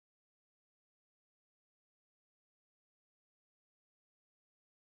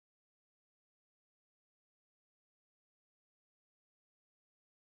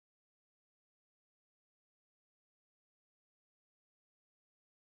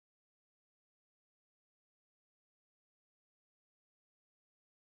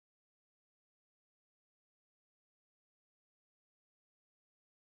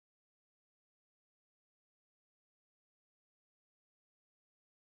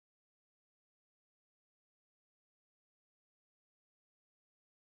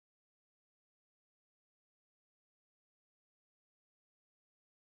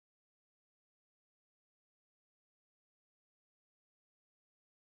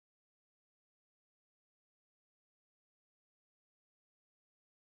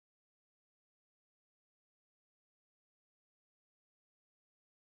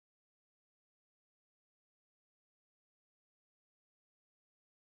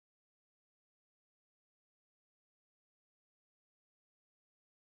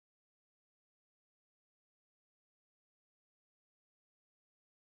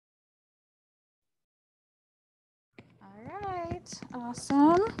right,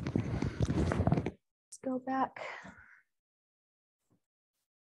 awesome. Let's go back.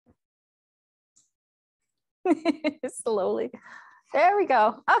 Slowly. There we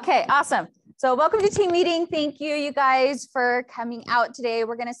go. Okay, awesome. So welcome to team meeting. Thank you, you guys, for coming out today.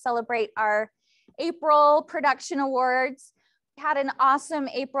 We're going to celebrate our April production awards. We had an awesome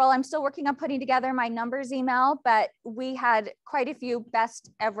April. I'm still working on putting together my numbers email, but we had quite a few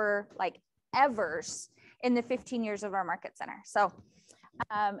best ever, like evers in the 15 years of our market center. So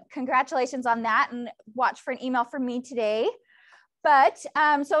congratulations on that, and watch for an email from me today. But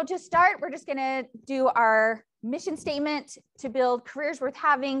so to start, we're just going to do our mission statement: to build careers worth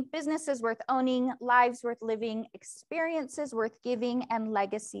having, businesses worth owning, lives worth living, experiences worth giving, and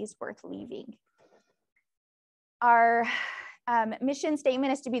legacies worth leaving. Our mission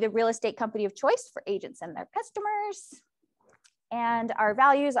statement is to be the real estate company of choice for agents and their customers. And our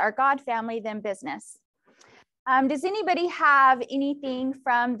values are God, family, then business. Does anybody have anything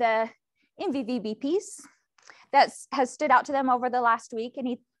from the MVVB piece that has stood out to them over the last week?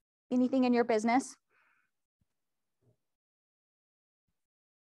 Anything in your business?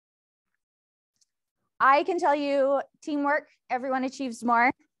 I can tell you, teamwork, everyone achieves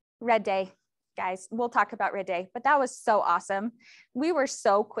more. Red Day, guys, we'll talk about Red Day, but that was so awesome. We were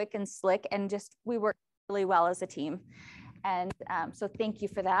so quick and slick, and just we worked really well as a team. And so thank you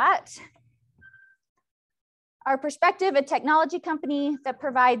for that. Our perspective: a technology company that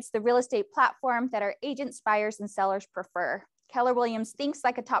provides the real estate platform that our agents, buyers, and sellers prefer. Keller Williams thinks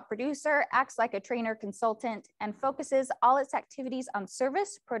like a top producer, acts like a trainer consultant, and focuses all its activities on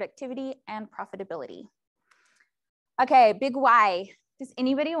service, productivity, and profitability. Okay, big why. Does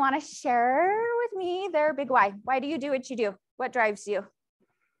anybody want to share with me their big why? Why do you do what you do? What drives you?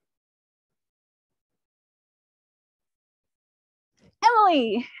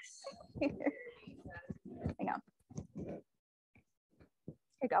 Emily. Hang on. Here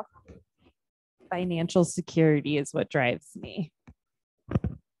you go. Financial security is what drives me.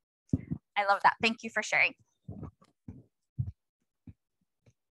 I love that. Thank you for sharing.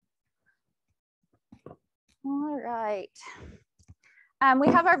 All right. We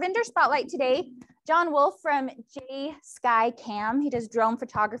have our vendor spotlight today. John Wolf from J Sky Cam. He does drone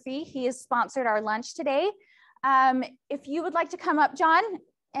photography. He has sponsored our lunch today. If you would like to come up, John,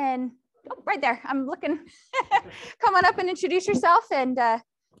 and right there, I'm looking. Come on up and introduce yourself and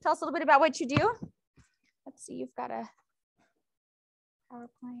tell us a little bit about what you do. Let's see, you've got a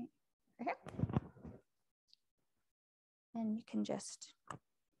PowerPoint right here. And you can just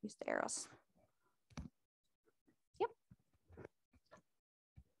use the arrows. Yep.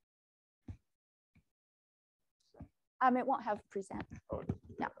 It won't have present. Oh,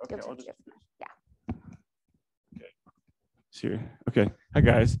 no, okay, yeah. Okay. Here. Okay. Hi,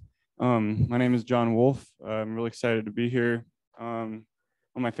 guys. My name is John Wolf. I'm really excited to be here.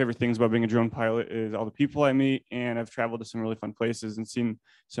 One of my favorite things about being a drone pilot is all the people I meet, and I've traveled to some really fun places and seen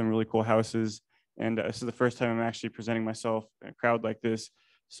some really cool houses. And this is the first time I'm actually presenting myself in a crowd like this,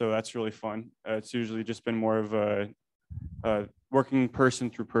 so that's really fun. It's usually just been more of a working person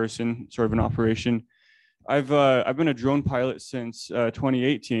through person sort of an operation. I've been a drone pilot since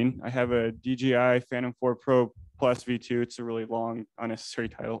 2018. I have a DJI Phantom 4 Pro Plus V2. It's a really long, unnecessary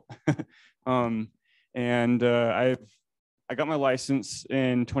title. I got my license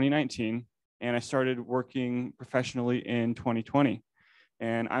in 2019, and I started working professionally in 2020.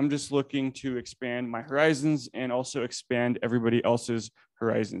 And I'm just looking to expand my horizons and also expand everybody else's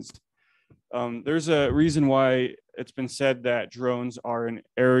horizons. There's a reason why it's been said that drones are an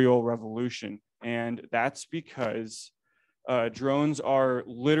aerial revolution. And that's because drones are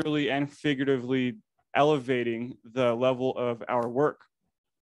literally and figuratively elevating the level of our work.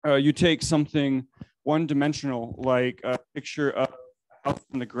 You take something one-dimensional, like a picture of a house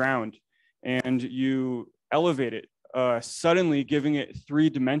from the ground, and you elevate it, suddenly giving it 3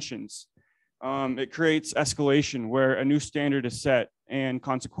 dimensions. It creates escalation where a new standard is set, and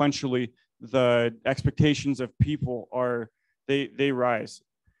consequentially, the expectations of people they rise.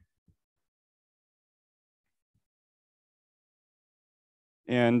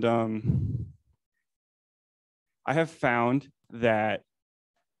 And I have found that,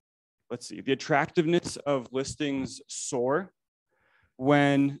 let's see, the attractiveness of listings soar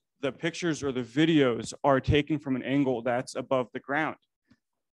when the pictures or the videos are taken from an angle that's above the ground.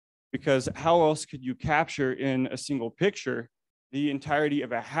 Because how else could you capture in a single picture the entirety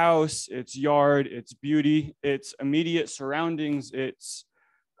of a house, its yard, its beauty, its immediate surroundings, its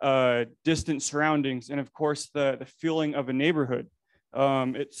distant surroundings, and of course the feeling of a neighborhood.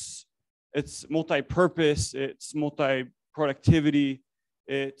 It's multi-purpose, it's multi-productivity,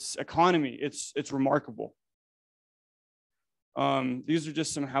 it's economy. It's remarkable. These are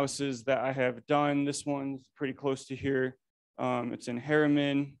just some houses that I have done. This one's pretty close to here. It's in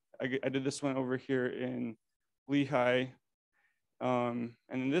Harriman. I did this one over here in Lehigh. And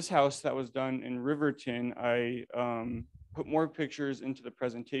in this house that was done in Riverton, I put more pictures into the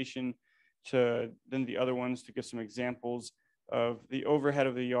presentation than the other ones to give some examples of the overhead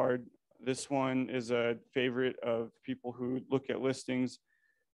of the yard. This one is a favorite of people who look at listings.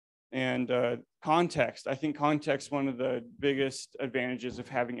 And context, I think context is one of the biggest advantages of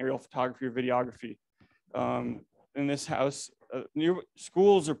having aerial photography or videography. In this house, near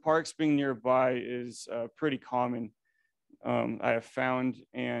schools or parks being nearby is pretty common, I have found,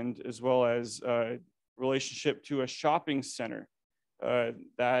 and as well as relationship to a shopping center.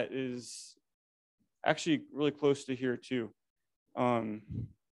 That is actually really close to here too. I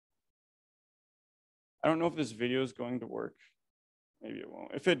don't know if this video is going to work. Maybe it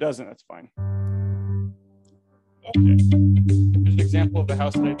won't. If it doesn't, that's fine. Okay. Here's an example of the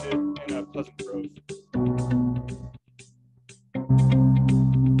house that I did in Pleasant Grove.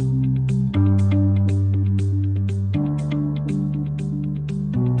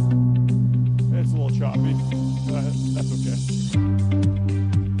 It's a little choppy. That's okay.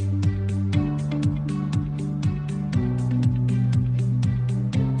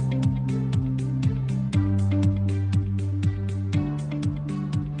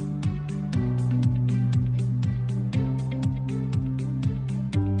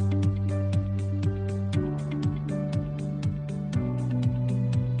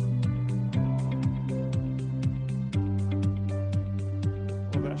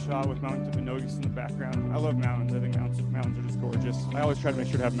 Shot with Mount Timpanogos in the background. I love mountains. I think mountains are just gorgeous. I always try to make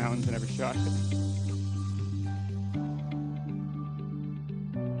sure to have mountains in every shot.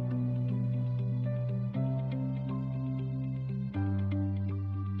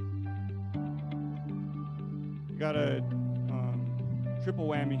 Got a triple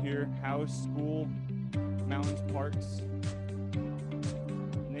whammy here: house, school, mountains, parks,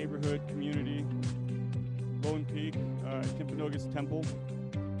 neighborhood, community, Lone Peak, Timpanogos Temple.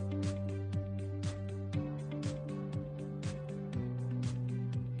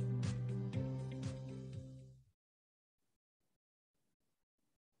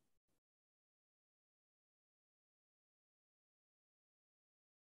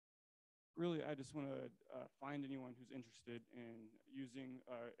 Really, I just want to find anyone who's interested in using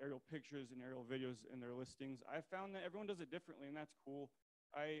aerial pictures and aerial videos in their listings. I found that everyone does it differently, and that's cool.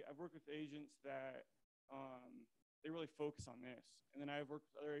 I've worked with agents that they really focus on this. And then I've worked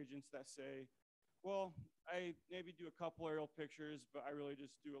with other agents that say, well, I maybe do a couple aerial pictures, but I really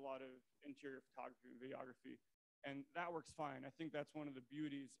just do a lot of interior photography and videography. And that works fine. I think that's one of the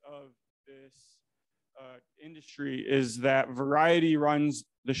beauties of this industry, is that variety runs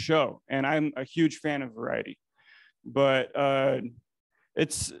the show. And I'm a huge fan of variety. But so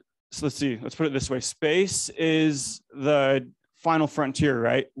let's see, let's put it this way. Space is the final frontier,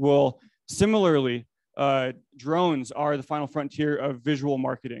 right? Well, similarly, drones are the final frontier of visual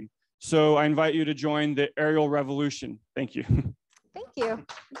marketing. So I invite you to join the aerial revolution. Thank you. Thank you.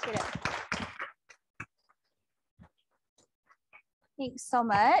 Appreciate it. Thanks so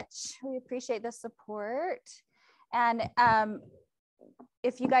much. We appreciate the support. And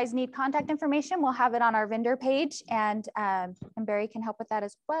if you guys need contact information, we'll have it on our vendor page, and Barry can help with that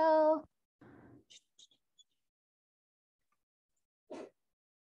as well.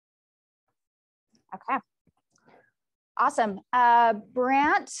 Okay. Awesome.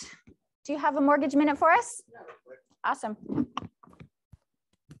 Brant, do you have a mortgage minute for us? Awesome.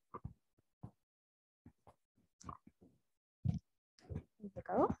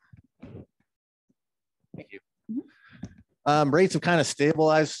 Go. Thank you. Rates have kind of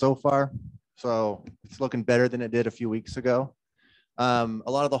stabilized so far, so it's looking better than it did a few weeks ago. A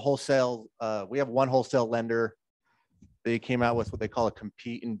lot of the wholesale, we have one wholesale lender. They came out with what they call a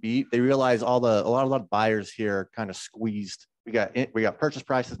compete and beat. They realize a lot of buyers here are kind of squeezed. We got purchase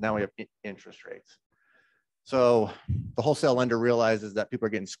prices, now we have interest rates. So the wholesale lender realizes that people are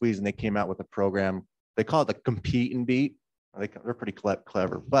getting squeezed, and they came out with a program. They call it the compete and beat. They're pretty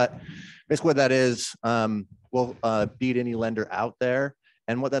clever, but basically what that is, we'll beat any lender out there.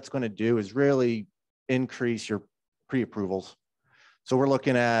 And what that's going to do is really increase your pre-approvals. So we're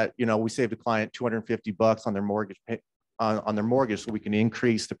looking at, we saved a client $250 on their mortgage on their mortgage, so we can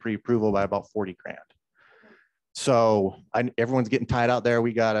increase the pre-approval by about 40 grand. So everyone's getting tied out there.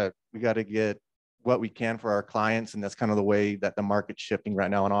 We gotta get what we can for our clients, and that's kind of the way that the market's shifting right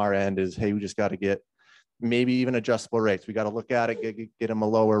now on our end. Is, hey, we just got to get maybe even adjustable rates. We got to look at it, get them a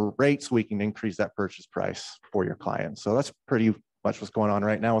lower rate so we can increase that purchase price for your clients. So that's pretty much what's going on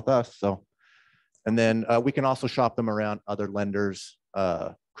right now with us. So And then we can also shop them around other lenders,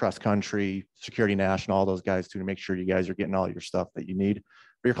 Cross Country, Security National, all those guys too, to make sure you guys are getting all your stuff that you need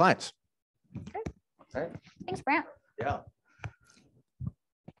for your clients. Great. All right. Thanks, Brant. Yeah.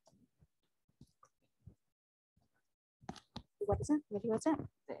 What is it? Video is it?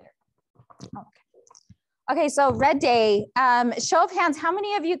 There. Oh, okay. Okay, so Red Day. Show of hands, how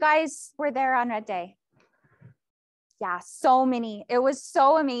many of you guys were there on Red Day? Yeah, so many. It was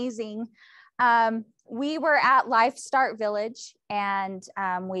so amazing. We were at Life Start Village, and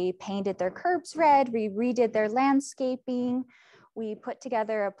we painted their curbs red. We redid their landscaping. We put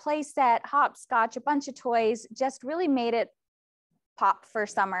together a play set, hopscotch, a bunch of toys, just really made it pop for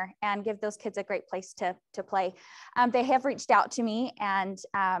summer and give those kids a great place to play. They have reached out to me and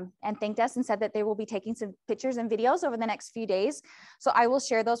thanked us and said that they will be taking some pictures and videos over the next few days. So I will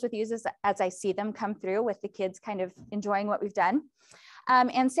share those with you as I see them come through, with the kids kind of enjoying what we've done.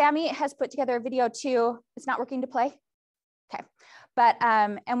 And Sammy has put together a video too. It's not working to play. Okay. But,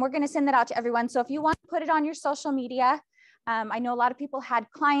 and we're going to send that out to everyone. So if you want to put it on your social media, I know a lot of people had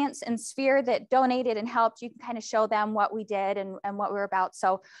clients in Sphere that donated and helped. You can kind of show them what we did and what we're about.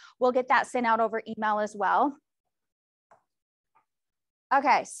 So we'll get that sent out over email as well.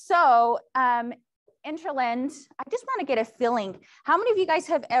 Okay, so Intraland, I just want to get a feeling. How many of you guys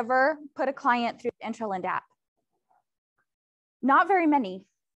have ever put a client through the Intraland app? Not very many.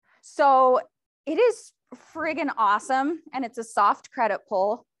 So it is friggin' awesome. And it's a soft credit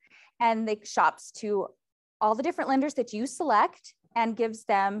pull, and it shops to all the different lenders that you select and gives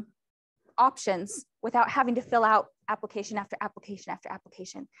them options without having to fill out application after application after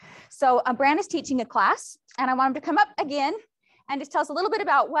application. So Brant is teaching a class, and I want him to come up again and just tell us a little bit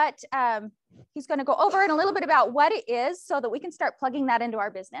about what he's going to go over, and a little bit about what it is, so that we can start plugging that into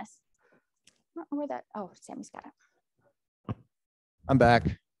our business. I don't know where that, oh, Sammy's got it. I'm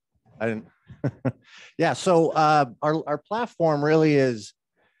back. I didn't. Yeah, so our platform really is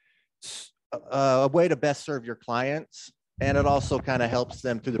a way to best serve your clients, and it also kind of helps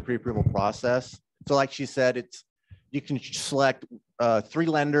them through the pre-approval process. So like she said, you can select 3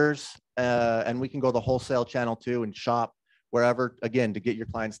 lenders, and we can go the wholesale channel too and shop wherever, again, to get your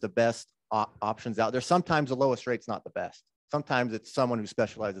clients the best options out there. Sometimes the lowest rate's not the best. Sometimes it's someone who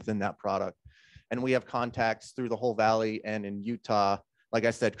specializes in that product. And we have contacts through the whole valley and in Utah, like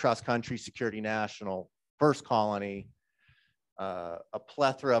I said, Cross Country, Security National, First Colony, a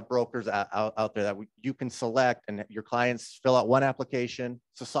plethora of brokers out there that you can select, and your clients fill out one application.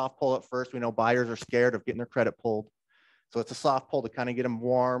 It's a soft pull at first. We know buyers are scared of getting their credit pulled. So it's a soft pull to kind of get them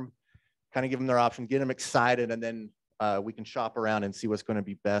warm, kind of give them their option, get them excited, and then we can shop around and see what's going to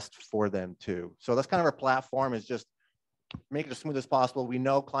be best for them too. So that's kind of our platform, is just make it as smooth as possible. We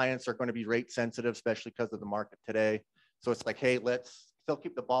know clients are going to be rate sensitive, especially because of the market today. So it's like, hey, let's still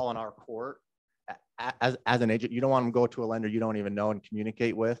keep the ball in our court. As an agent, you don't want them to go to a lender you don't even know and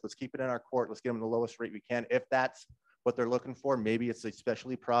communicate with. Let's keep it in our court. Let's get them the lowest rate we can. If that's what they're looking for, maybe it's a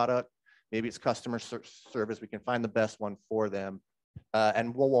specialty product, maybe it's customer service. We can find the best one for them.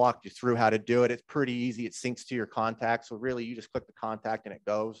 And we'll walk you through how to do it. It's pretty easy. It syncs to your contact. So really, you just click the contact and it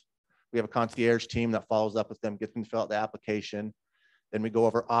goes. We have a concierge team that follows up with them, gets them to fill out the application. Then we go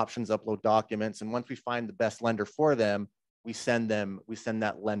over options, upload documents. And once we find the best lender for them, we send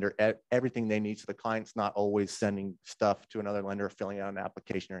that lender everything they need. So the client's not always sending stuff to another lender, filling out an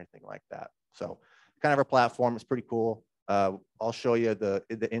application or anything like that. So kind of our platform is pretty cool. I'll show you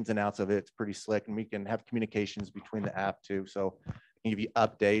the ins and outs of it. It's pretty slick, and we can have communications between the app too. So I can give you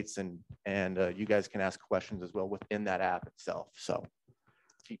updates, and you guys can ask questions as well within that app itself. So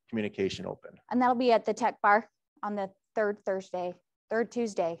keep communication open. And that'll be at the Tech Bar on the third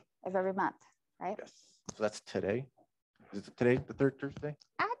Tuesday of every month, right? Yes. So that's today. Is it today, the third Thursday?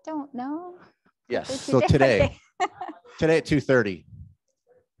 I don't know. Yes. So today at 2:30.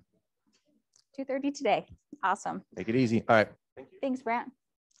 2:30 today. Awesome. Make it easy. All right. Thank you. Thanks, Brant.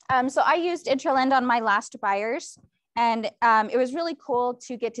 So I used Intraland on my last buyers, and it was really cool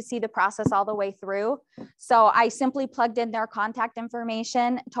to get to see the process all the way through. So I simply plugged in their contact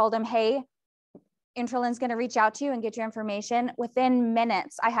information, told them, hey, Intraland's going to reach out to you and get your information. Within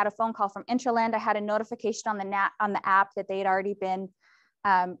minutes, I had a phone call from Intraland. I had a notification on the app that they had already been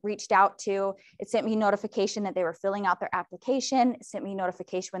reached out to. It sent me notification that they were filling out their application. It sent me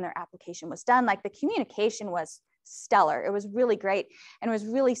notification when their application was done. Like, the communication was stellar. It was really great, and it was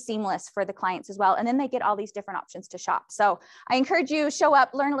really seamless for the clients as well. And then they get all these different options to shop. So I encourage you, show up,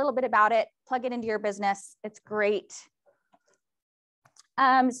 learn a little bit about it, plug it into your business. It's great.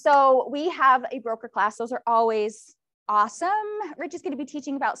 So we have a broker class. Those are always awesome. Rich is going to be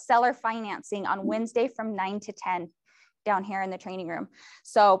teaching about seller financing on Wednesday from 9 to 10. down here in the training room.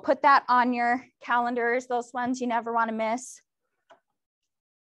 So put that on your calendars, those ones you never want to miss.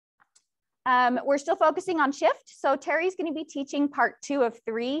 We're still focusing on shift. So Terry's going to be teaching part 2 of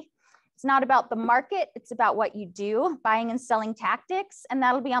 3. It's not about the market, it's about what you do, buying and selling tactics. And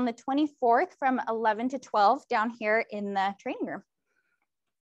that'll be on the 24th from 11 to 12 down here in the training room.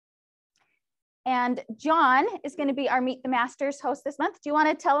 And John is going to be our Meet the Masters host this month. Do you want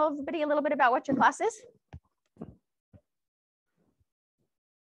to tell everybody a little bit about what your class is?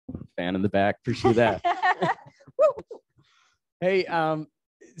 Fan in the back, appreciate that. Hey,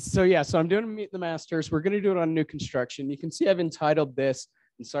 so I'm doing Meet the Masters. We're going to do it on new construction. You can see I've entitled this,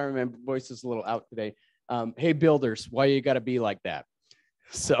 and sorry, my voice is a little out today. Hey, builders, why you got to be like that?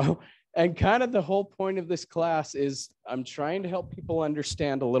 So, and kind of the whole point of this class is I'm trying to help people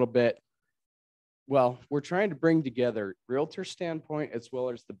understand a little bit. Well, we're trying to bring together realtor standpoint as well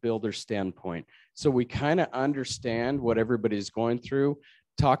as the builder standpoint. So we kind of understand what everybody's going through,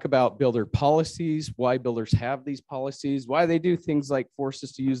 talk about builder policies, why builders have these policies, why they do things like force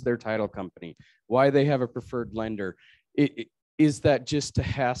us to use their title company, why they have a preferred lender. Is that just to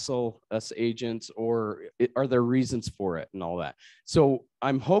hassle us agents, or are there reasons for it and all that? So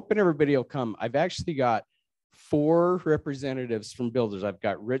I'm hoping everybody will come. I've actually got 4 representatives from builders. I've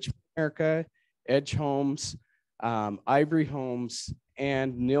got Rich America, Edge Homes, Ivory Homes,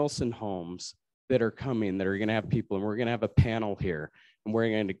 and Nielsen Homes that are coming, that are going to have people, and we're going to have a panel here, and we're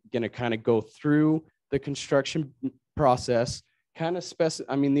going to kind of go through the construction process, kind of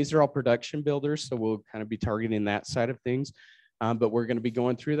I mean, these are all production builders, so we'll kind of be targeting that side of things, but we're going to be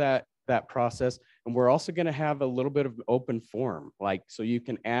going through that process, and we're also going to have a little bit of open forum, like, so you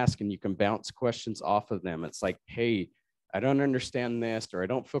can ask and you can bounce questions off of them. It's like, hey, I don't understand this, or I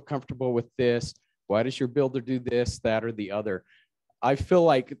don't feel comfortable with this. Why does your builder do this, that, or the other? I feel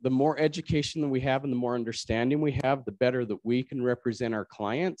like the more education that we have and the more understanding we have, the better that we can represent our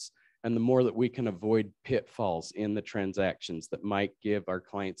clients, and the more that we can avoid pitfalls in the transactions that might give our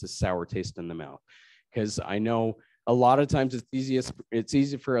clients a sour taste in the mouth. Because I know a lot of times it's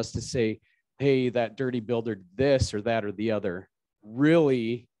easy for us to say, hey, that dirty builder did this or that or the other.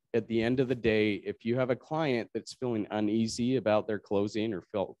 Really, at the end of the day, if you have a client that's feeling uneasy about their closing, or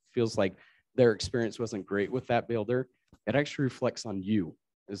feels like their experience wasn't great with that builder, it actually reflects on you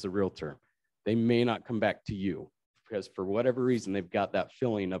as a realtor. They may not come back to you because for whatever reason, they've got that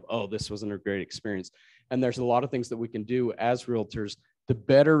feeling of, oh, this wasn't a great experience. And there's a lot of things that we can do as realtors to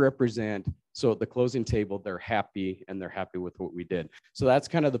better represent, so at the closing table, they're happy, and they're happy with what we did. So that's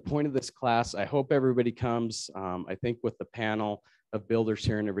kind of the point of this class. I hope everybody comes. I think with the panel of builders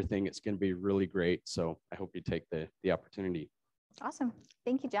here and everything, it's going to be really great. So I hope you take the opportunity. Awesome.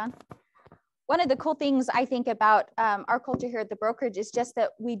 Thank you, John. One of the cool things I think about our culture here at the brokerage is just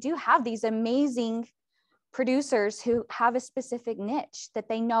that we do have these amazing producers who have a specific niche that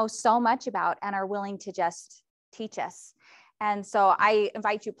they know so much about and are willing to just teach us. And so I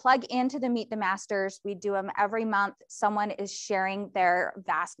invite you, plug into the Meet the Masters. We do them every month. Someone is sharing their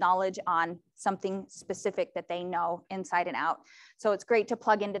vast knowledge on something specific that they know inside and out. So it's great to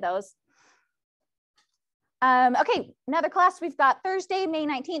plug into those. Okay, another class we've got Thursday, May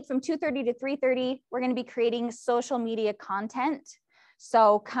 19th from 2:30 to 3:30. We're going to be creating social media content.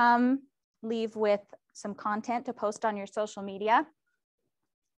 So come leave with some content to post on your social media.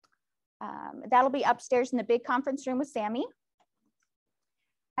 That'll be upstairs in the big conference room with Sammy.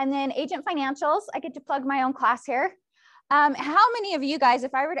 And then agent financials, I get to plug my own class here. How many of you guys,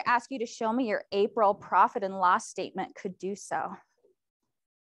 if I were to ask you to show me your April profit and loss statement, could do so?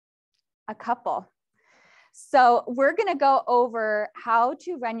 A couple. So we're going to go over how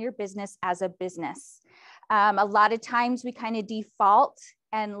to run your business as a business. A lot of times we kind of default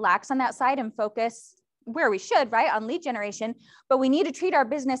and lax on that side and focus where we should, right, on lead generation, but we need to treat our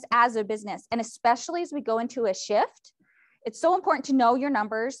business as a business. And especially as we go into a shift, it's so important to know your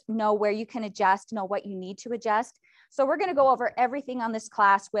numbers, know where you can adjust, know what you need to adjust. So we're going to go over everything on this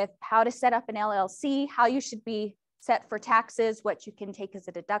class with how to set up an LLC, how you should be set for taxes, what you can take as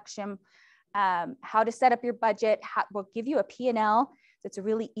a deduction, how to set up your budget. We'll give you a P&L. It's a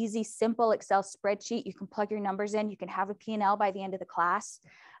really easy, simple Excel spreadsheet. You can plug your numbers in. You can have a P&L by the end of the class.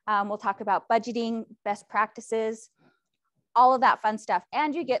 We'll talk about budgeting, best practices, all of that fun stuff.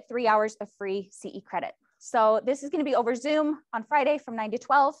 And you get 3 hours of free CE credit. So this is going to be over Zoom on Friday from 9 to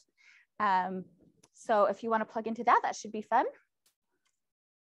 12. So if you want to plug into that, that should be fun.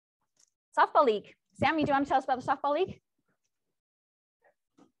 Softball league. Sammy, do you want to tell us about the softball league?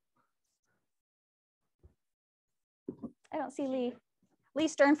 I don't see Lee. Lee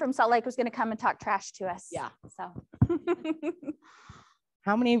Stern from Salt Lake was going to come and talk trash to us. Yeah. So.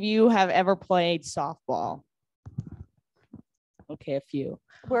 How many of you have ever played softball? Okay, a few.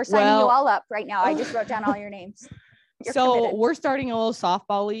 We're signing you Well- all up right now. I just wrote down all your names. You're So committed. we're starting a little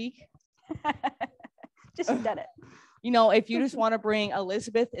softball league. Just did it. You know, if you just want to bring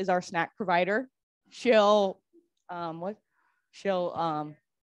Elizabeth is our snack provider, she'll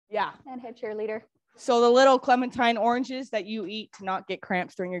yeah. And head cheerleader. So the little clementine oranges that you eat to not get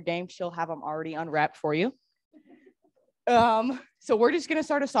cramps during your game, she'll have them already unwrapped for you. So we're just gonna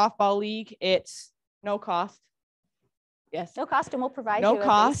start a softball league. It's no cost. Yes. No cost, and we'll provide No you a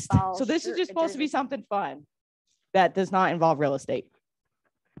cost. baseball So this is shirt, just a supposed to be jersey. something fun that does not involve real estate.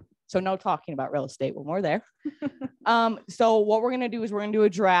 So no talking about real estate when we're there. So what we're going to do is we're going to do a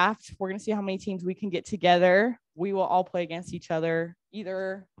draft. We're going to see how many teams we can get together. We will all play against each other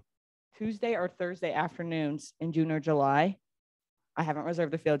either Tuesday or Thursday afternoons in June or July. I haven't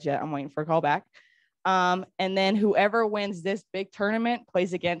reserved the field yet. I'm waiting for a call back. And then whoever wins this big tournament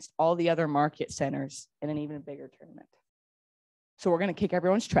plays against all the other market centers in an even bigger tournament. So we're going to kick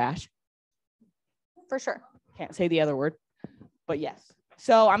everyone's trash. For sure. Can't say the other word, but yes.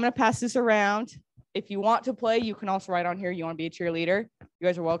 So I'm going to pass this around. If you want to play, you can also write on here. You want to be a cheerleader. You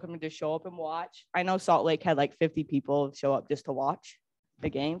guys are welcome to just show up and watch. I know Salt Lake had like 50 people show up just to watch the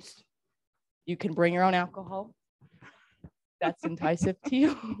games. You can bring your own alcohol. That's enticing to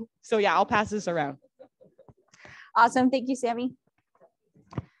you. So yeah, I'll pass this around. Awesome. Thank you, Sammy.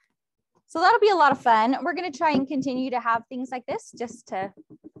 So that'll be a lot of fun. We're going to try and continue to have things like this just to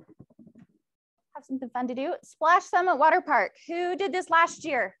have something fun to do. Splash Summit Water Park. Who did this last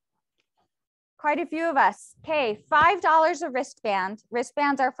year? Quite a few of us. Okay, $5 a wristband.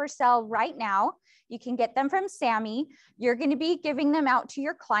 Wristbands are for sale right now. You can get them from Sammy. You're going to be giving them out to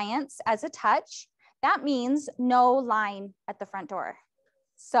your clients as a touch. That means no line at the front door.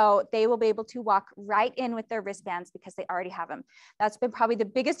 So they will be able to walk right in with their wristbands because they already have them. That's been probably the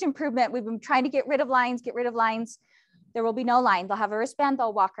biggest improvement. We've been trying to get rid of lines. There will be no line. They'll have a wristband,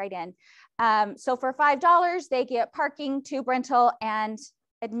 they'll walk right in. So for $5, they get parking, tube rental, and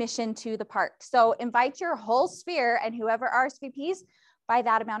admission to the park. So invite your whole sphere, and whoever RSVPs buy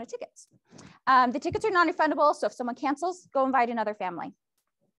that amount of tickets. The tickets are non-refundable. So if someone cancels, go invite another family.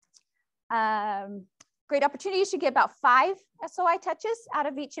 Great opportunity. You should get about 5 SOI touches out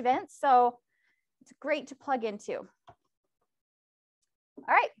of each event. So it's great to plug into. All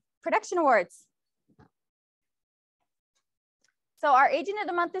right, production awards. So our agent of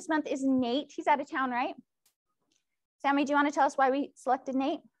the month this month is Nate. He's out of town, right? Sammy, do you want to tell us why we selected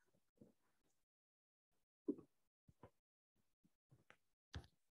Nate?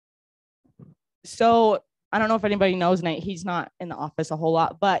 So I don't know if anybody knows Nate. He's not in the office a whole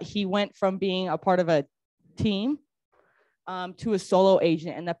lot, but he went from being a part of a team to a solo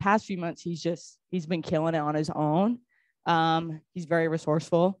agent. In the past few months, he's been killing it on his own. He's very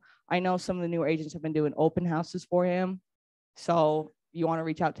resourceful. I know some of the newer agents have been doing open houses for him. So you want to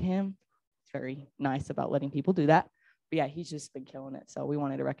reach out to him. It's very nice about letting people do that. But yeah, he's just been killing it. So we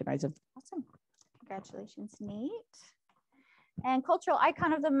wanted to recognize him. Awesome. Congratulations, Nate. And cultural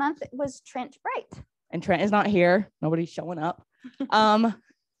icon of the month was Trent Bright. And Trent is not here. Nobody's showing up.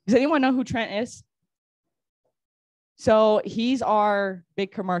 Does anyone know who Trent is? So he's our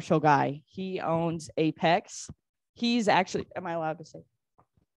big commercial guy. He owns Apex. He's actually, am I allowed to say?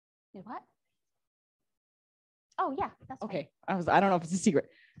 What? Oh yeah, that's okay. I don't know if it's a secret.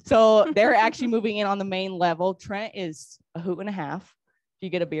 So they're actually moving in on the main level. Trent is a hoot and a half. If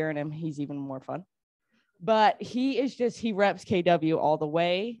you get a beer in him, he's even more fun. But he reps KW all the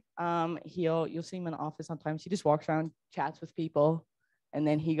way. You'll see him in the office sometimes. He just walks around, chats with people, and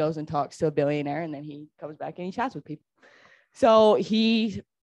then he goes and talks to a billionaire, and then he comes back and he chats with people. So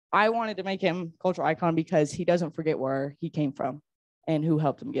I wanted to make him cultural icon because he doesn't forget where he came from and who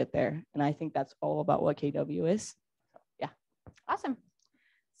helped him get there. And I think that's all about what KW is. Yeah. awesome.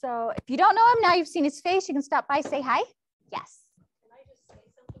 So if you don't know him, now you've seen his face, you can stop by, say hi. Yes. Can I just say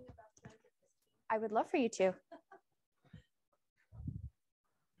something about Trent? I would love for you to.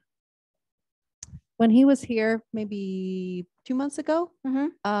 When he was here maybe 2 months ago,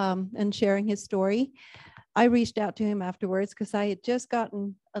 Mhm. and sharing his story, I reached out to him afterwards because I had just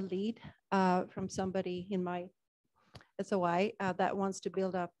gotten a lead from somebody in my SOI that wants to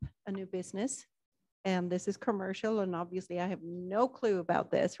build up a new business. And this is commercial, and obviously I have no clue about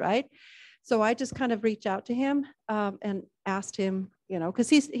this, right? So I just kind of reached out to him and asked him, because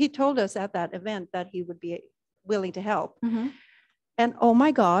he told us at that event that he would be willing to help. Mhm. And oh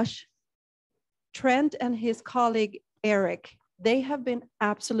my gosh, Trent and his colleague, Eric, they have been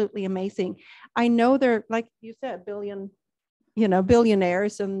absolutely amazing. I know they're, like you said,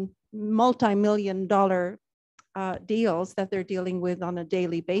 billionaires and multi-million-dollar deals that they're dealing with on a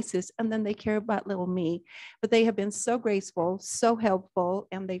daily basis, and then they care about little me. But they have been so graceful, so helpful,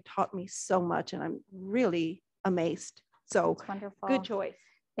 and they taught me so much, and I'm really amazed. So That's wonderful. good choice.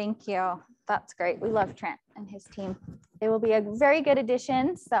 Thank you. That's great. We love Trent and his team. They will be a very good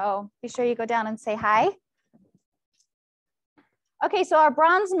addition. So be sure you go down and say hi. Okay, so our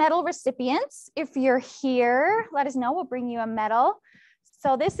bronze medal recipients, if you're here, let us know. We'll bring you a medal.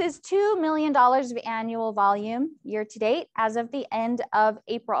 So this is $2 million of annual volume year to date as of the end of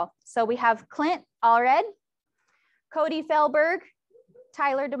April. So we have Clint Allred, Cody Felberg,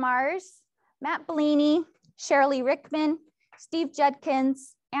 Tyler DeMars, Matt Bellini, Shirley Rickman, Steve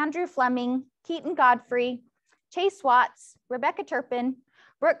Judkins, Andrew Fleming, Keaton Godfrey, Chase Watts, Rebecca Turpin,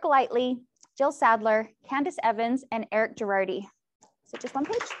 Brooke Golightly, Jill Sadler, Candace Evans, and Eric Girardi. Is it just one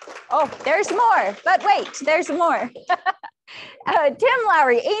page? Oh, there's more, but wait, there's more. Tim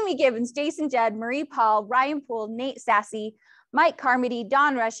Lowry, Amy Gibbons, Jason Jedd, Marie Paul, Ryan Poole, Nate Sassy, Mike Carmody,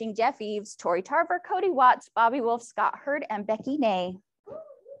 Don Rushing, Jeff Eves, Tori Tarver, Cody Watts, Bobby Wolf, Scott Hurd, and Becky Nay.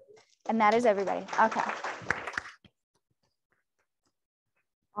 And that is everybody. Okay.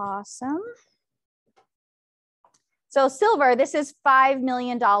 Awesome. So silver, this is $5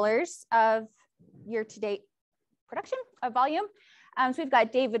 million of year-to-date production of volume. So we've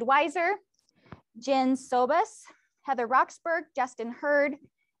got David Weiser, Jen Sobus, Heather Roxburgh, Justin Hurd,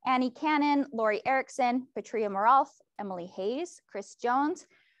 Annie Cannon, Lori Erickson, Patria Moralth, Emily Hayes, Chris Jones,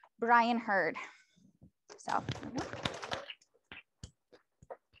 Brian Hurd. So.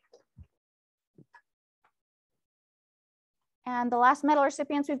 And the last medal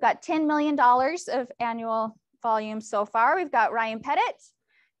recipients, we've got $10 million of annual volume so far. We've got Ryan Pettit,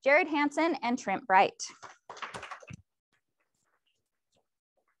 Jared Hansen, and Trent Bright.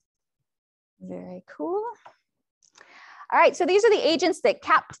 Very cool. All right, so these are the agents that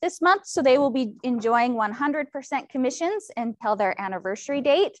capped this month. So they will be enjoying 100% commissions until their anniversary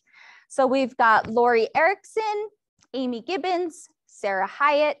date. So we've got Lori Erickson, Amy Gibbons, Sarah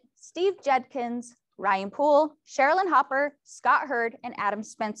Hyatt, Steve Judkins, Ryan Poole, Sherilyn Hopper, Scott Hurd, and Adam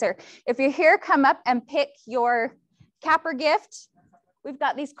Spencer. If you're here, come up and pick your capper gift. We've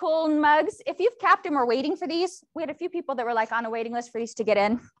got these cool mugs. If you've capped and we're waiting for these, we had a few people that were like on a waiting list for these to get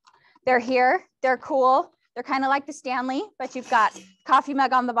in. They're here, they're cool. They're kind of like the Stanley, but you've got coffee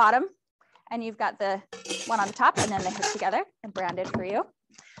mug on the bottom and you've got the one on the top, and then they hook together and branded for you.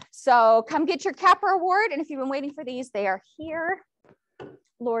 So come get your capper award. And if you've been waiting for these, they are here.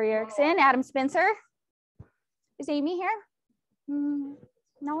 Lori Erickson, Adam Spencer. Is Amy here?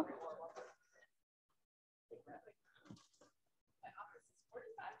 No.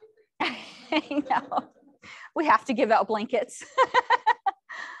 I know. We have to give out blankets.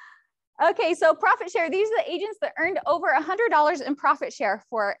 Okay, so profit share. These are the agents that earned over $100 in profit share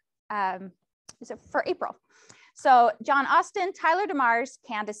for April. So John Austin, Tyler DeMars,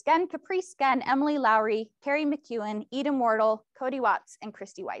 Candace Gunn, Caprice Gunn, Emily Lowry, Carrie McEwen, Eden Wardle, Cody Watts, and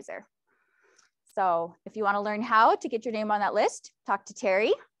Christy Weiser. So if you want to learn how to get your name on that list, talk to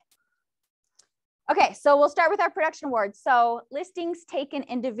Terry. Okay, so we'll start with our production awards. So listings taken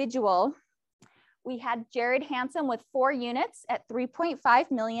individual. We had Jared Hansen with 4 units at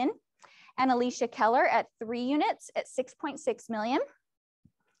 3.5 million. And Alicia Keller at 3 units at 6.6 million.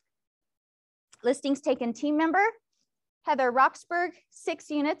 Listings taken team member, Heather Roxburgh, 6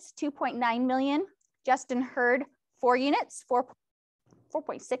 units, 2.9 million. Justin Hurd, 4 units,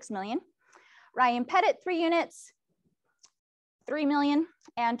 4.6 million. Ryan Pettit, 3 units, 3 million.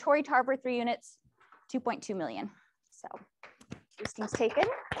 And Tori Tarver, 3 units, 2.2 million. So listings taken.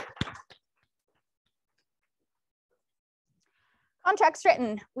 Contracts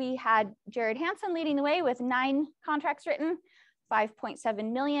written, we had Jared Hansen leading the way with 9 contracts written,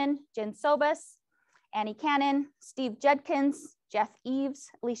 5.7 million. Jen Sobus, Annie Cannon, Steve Judkins, Jeff Eves,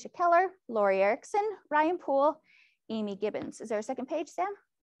 Alicia Keller, Lori Erickson, Ryan Poole, Amy Gibbons. Is there a second page, Sam?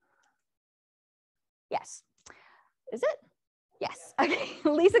 Yes. Is it? Yes. Okay.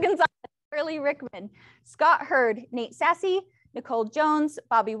 Lisa Gonzalez, Shirley Rickman, Scott Hurd, Nate Sassy, Nicole Jones,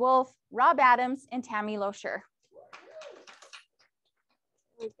 Bobby Wolf, Rob Adams, and Tammy Losher.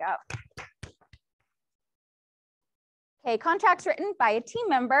 There we go. Okay, contracts written by a team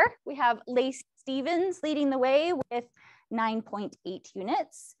member. We have Lacey Stevens leading the way with 9.8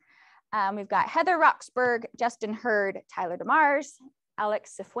 units. We've got Heather Roxburgh, Justin Hurd, Tyler DeMars,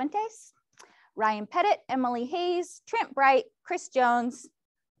 Alex Cifuentes, Ryan Pettit, Emily Hayes, Trent Bright, Chris Jones,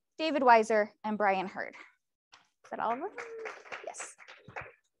 David Weiser, and Brian Hurd. Is that all of them? Yes.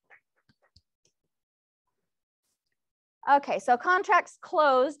 Okay, so contracts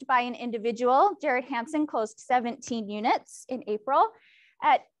closed by an individual. Jared Hansen closed 17 units in April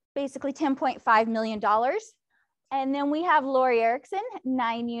at basically $10.5 million. And then we have Lori Erickson,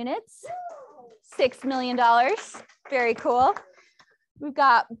 9 units, $6 million. Very cool. We've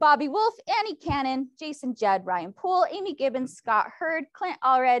got Bobby Wolf, Annie Cannon, Jason Judd, Ryan Poole, Amy Gibbons, Scott Hurd, Clint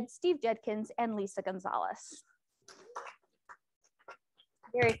Allred, Steve Judkins, and Lisa Gonzalez.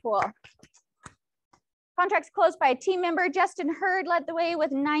 Very cool. Contracts closed by a team member. Justin Hurd led the way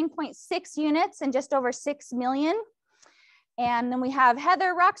with 9.6 units and just over 6 million. And then we have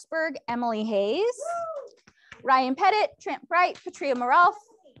Heather Roxburgh, Emily Hayes, Ryan Pettit, Trent Bright, Patria Moralf,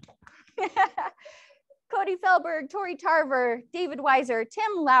 Cody Felberg, Tori Tarver, David Weiser,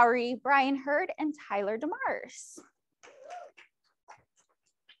 Tim Lowry, Brian Hurd, and Tyler DeMars.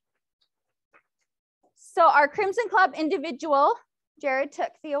 So our Crimson Club individual, Jared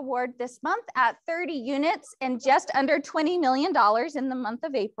took the award this month at 30 units and just under $20 million in the month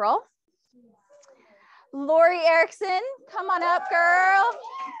of April. Lori Erickson, come on up, girl.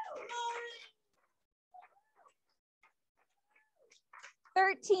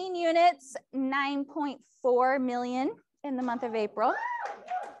 13 units, 9.4 million in the month of April.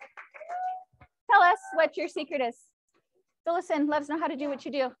 Tell us what your secret is. Fill us in, let us know how to do what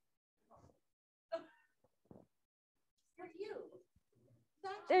you do.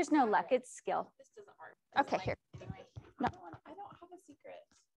 There's no luck, it's skill. Okay, here. No. I don't have a secret.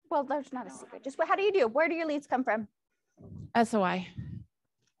 Well, there's not a secret. Just how do you do? Where do your leads come from? SOI.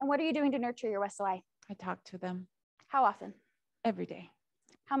 And what are you doing to nurture your SOI? I talk to them How often? every day,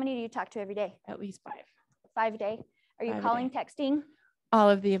 How many do you talk to every day? at least 5. 5 a day. Are you 5 a calling, day. texting? All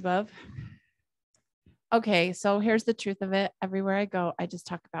of the above. Okay, so here's the truth of it. Everywhere I go, I just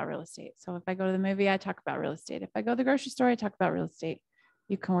talk about real estate. So if I go to the movie, I talk about real estate. If I go to the grocery store, I talk about real estate.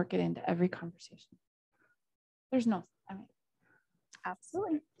 You can work it into every conversation. There's no,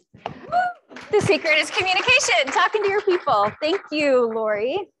 Absolutely. The secret is communication, talking to your people. Thank you,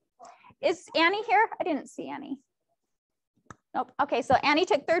 Lori. Is Annie here? I didn't see Annie. Nope. Okay, so Annie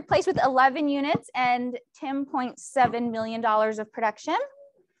took 3rd place with 11 units and $10.7 million of production.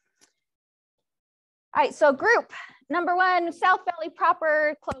 All right, so group number 1, South Valley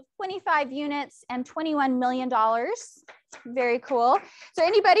proper, closed 25 units and $21 million. Very cool. So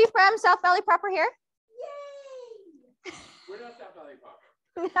anybody from South Valley proper here? Yay! We're not South Valley proper.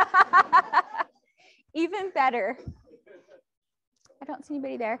 Even better. I don't see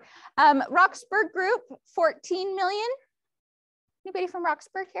anybody there. Roxburgh Group, 14 million. Anybody from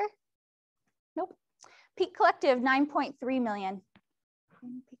Roxburgh here? Nope. Peak Collective, 9.3 million.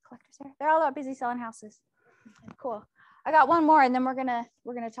 Peak Collectives there. They're all out busy selling houses. Cool. I got one more, and then we're gonna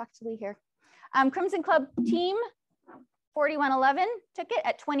talk to Lee here. Crimson Club Team, 4111 took it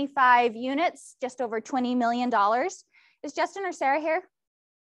at 25 units, just over $20 million. Is Justin or Sarah here?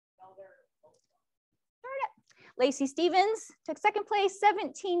 Lacey Stevens took 2nd place,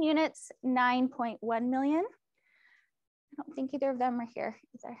 17 units, 9.1 million. I don't think either of them are here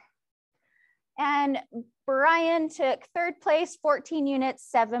either. And Brian took 3rd place, 14 units,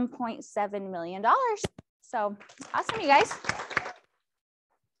 $7.7 million. So awesome, you guys.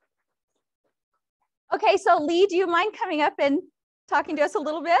 Okay, so Lee, do you mind coming up and talking to us a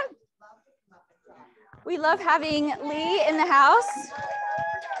little bit? We love having Lee in the house.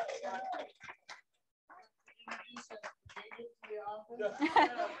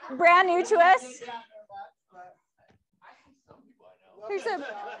 Brand new to us.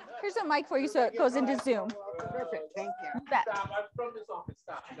 Here's a mic for you so it goes into Zoom. Perfect, thank you. Bet.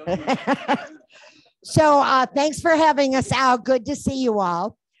 So thanks for having us out. Good to see you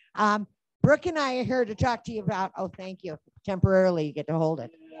all. Brooke and I are here to talk to you about, oh, thank you. Temporarily, you get to hold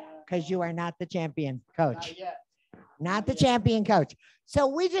it because you are not the champion coach. Not the champion coach. So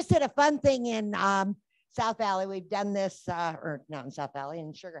we just did a fun thing in South Valley. We've done this, or not in South Valley,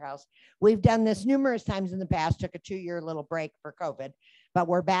 in Sugar House. We've done this numerous times in the past, took a 2-year little break for COVID, but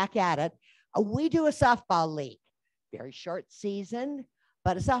we're back at it. We do a softball league, very short season,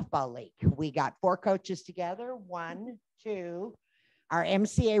 but a softball league. We got 4 coaches together, 1, 2. Our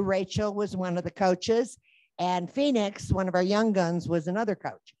MCA Rachel was one of the coaches, and Phoenix, one of our young guns, was another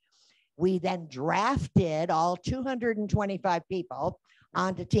coach. We then drafted all 225 people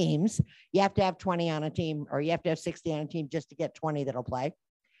onto teams. You have to have 20 on a team, or you have to have 60 on a team just to get 20 that'll play.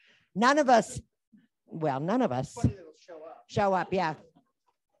 None of us show up. Yeah.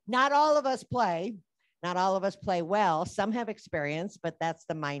 Not all of us play. Not all of us play well. Some have experience, but that's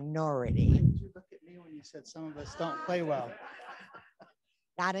the minority. Why did you look at me when you said some of us don't play well?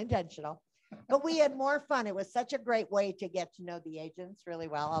 Not intentional, but we had more fun. It was such a great way to get to know the agents really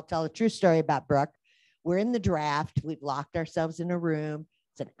well. I'll tell a true story about Brooke. We're in the draft. We've locked ourselves in a room.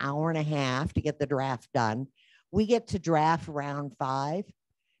 It's an hour and a half to get the draft done. We get to draft round 5,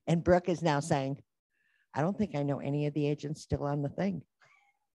 and Brooke is now saying, I don't think I know any of the agents still on the thing.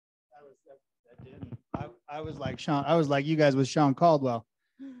 I was like Sean. I was like you guys with Sean Caldwell.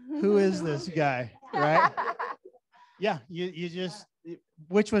 Who is this guy? Right? Yeah, you just,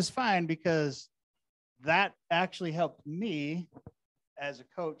 which was fine because that actually helped me as a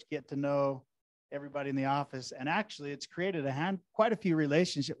coach get to know everybody in the office. And actually it's created quite a few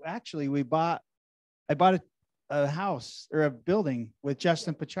relationships. Actually, I bought a house or a building with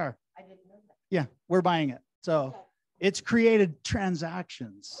Justin Pachar. I didn't know that. Yeah, we're buying it. So it's created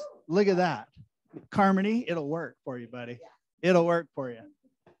transactions. Look at that. Carmody, it'll work for you, buddy. It'll work for you.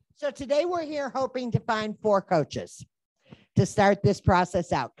 So today we're here hoping to find 4 coaches to start this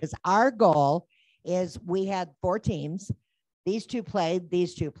process out, because our goal is we had 4 teams. These 2 played,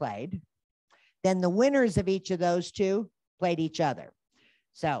 these 2 played. Then the winners of each of those 2 played each other.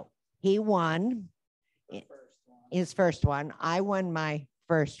 So he won his first one. I won my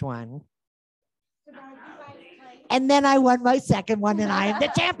first one. And then I won my second one, and I am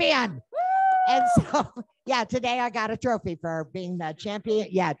the champion. And so, yeah, today I got a trophy for being the champion.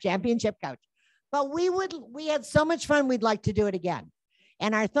 Yeah, championship coach. But we had so much fun. We'd like to do it again.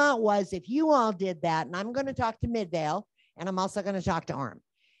 And our thought was, if you all did that, and I'm going to talk to Midvale, and I'm also going to talk to Orem.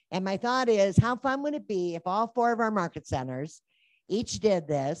 And my thought is, how fun would it be if all 4 of our market centers each did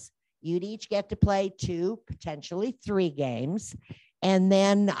this? You'd each get to play 2, potentially 3 games. And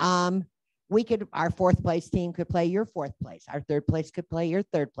then our 4th place team could play your 4th place. Our 3rd place could play your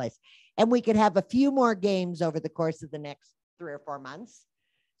 3rd place. And we could have a few more games over the course of the next 3 or 4 months.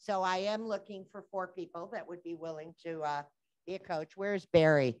 So I am looking for 4 people that would be willing to be a coach. Where's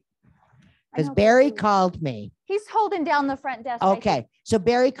Barry? Because Barry called me. He's holding down the front desk. Okay. So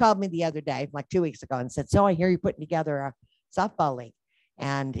Barry called me the other day, like 2 weeks ago, and said, so I hear you're putting together a softball league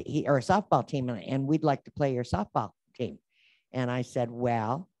or a softball team, and we'd like to play your softball team. And I said,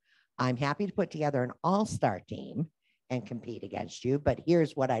 well, I'm happy to put together an all-star team and compete against you, but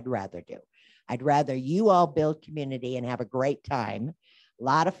here's what I'd rather do. I'd rather you all build community and have a great time, a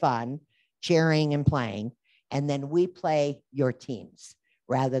lot of fun, cheering and playing, and then we play your teams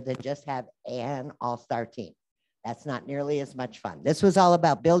rather than just have an all-star team. That's not nearly as much fun. This was all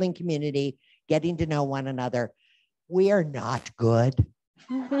about building community, getting to know one another. We are not good.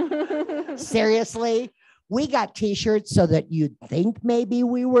 Seriously, we got t-shirts so that you'd think maybe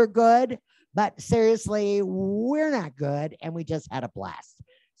we were good, but seriously, we're not good, and we just had a blast.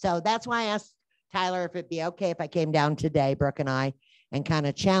 So that's why I asked Tyler if it'd be okay if I came down today, Brooke and I, and kind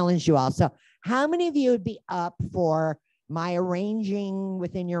of challenged you all. So how many of you would be up for my arranging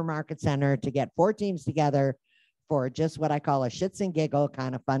within your market center to get 4 teams together for just what I call a shits and giggle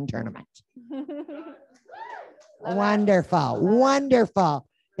kind of fun tournament? Wonderful, wonderful.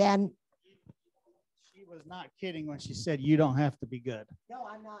 Then she was not kidding when she said you don't have to be good. no,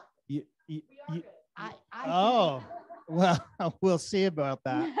 I'm not. Oh, well, we'll see about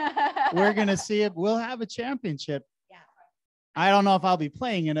that. We're gonna see it. We'll have a championship. Yeah. I don't know if I'll be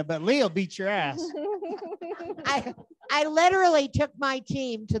playing in it, but Lee'll beat your ass. I literally took my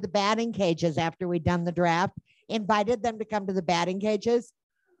team to the batting cages after we'd done the draft, invited them to come to the batting cages.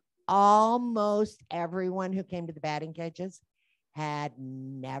 Almost everyone who came to the batting cages had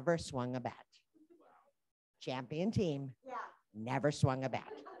never swung a bat. Champion team, never swung a bat.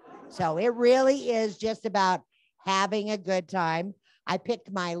 So it really is just about having a good time. I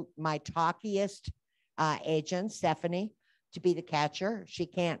picked my talkiest agent, Stephanie, to be the catcher. She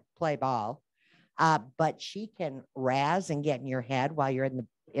can't play ball, but she can razz and get in your head while you're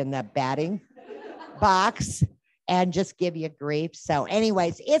in the batting box and just give you grief. So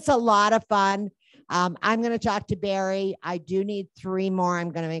anyways, it's a lot of fun. I'm going to talk to Barry. I do need 3 more.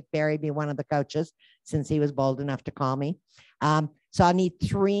 I'm going to make Barry be one of the coaches since he was bold enough to call me. So I need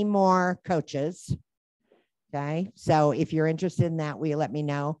 3 more coaches. Okay. So if you're interested in that, will you let me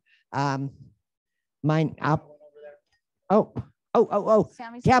know? Mine up. Oh.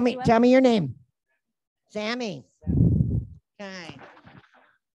 Tell me your name. Sammy. Okay.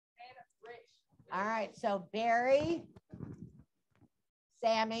 All right. So Barry,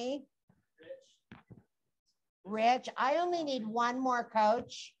 Sammy, Rich. I only need 1 more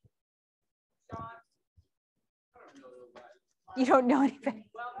coach. You don't know anything.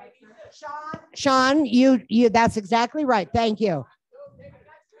 Sean, you that's exactly right. Thank you.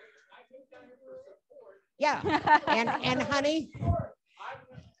 Yeah. And honey,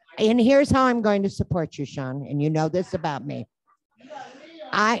 and here's how I'm going to support you, Sean. And you know this about me.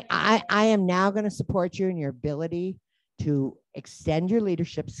 I am now going to support you in your ability to extend your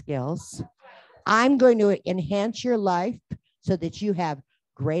leadership skills. I'm going to enhance your life so that you have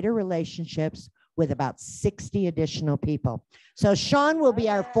greater relationships with about 60 additional people. So Sean will be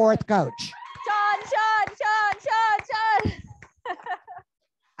our 4th coach. Sean.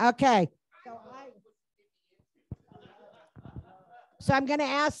 Okay. So I'm going to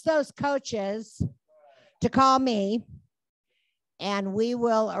ask those coaches to call me and we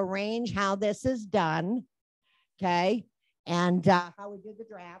will arrange how this is done. Okay. And how we do the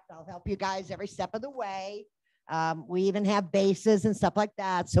draft. I'll help you guys every step of the way. We even have bases and stuff like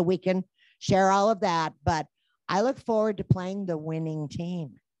that, so we can share all of that. But I look forward to playing the winning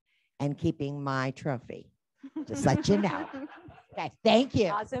team and keeping my trophy. Just let you know. Okay. Thank you.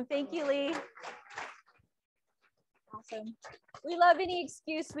 Awesome. Thank you, Lee. Awesome. We love any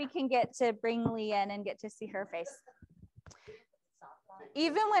excuse we can get to bring Lee in and get to see her face.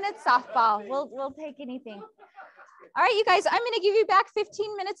 Even when it's softball, we'll take anything. All right, you guys, I'm going to give you back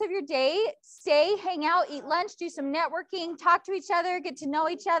 15 minutes of your day. Stay, hang out, eat lunch, do some networking, talk to each other, get to know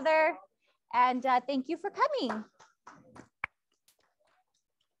each other. And thank you for coming.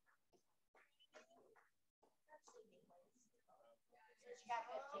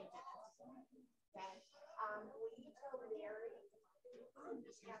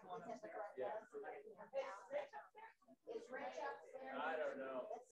 Yeah.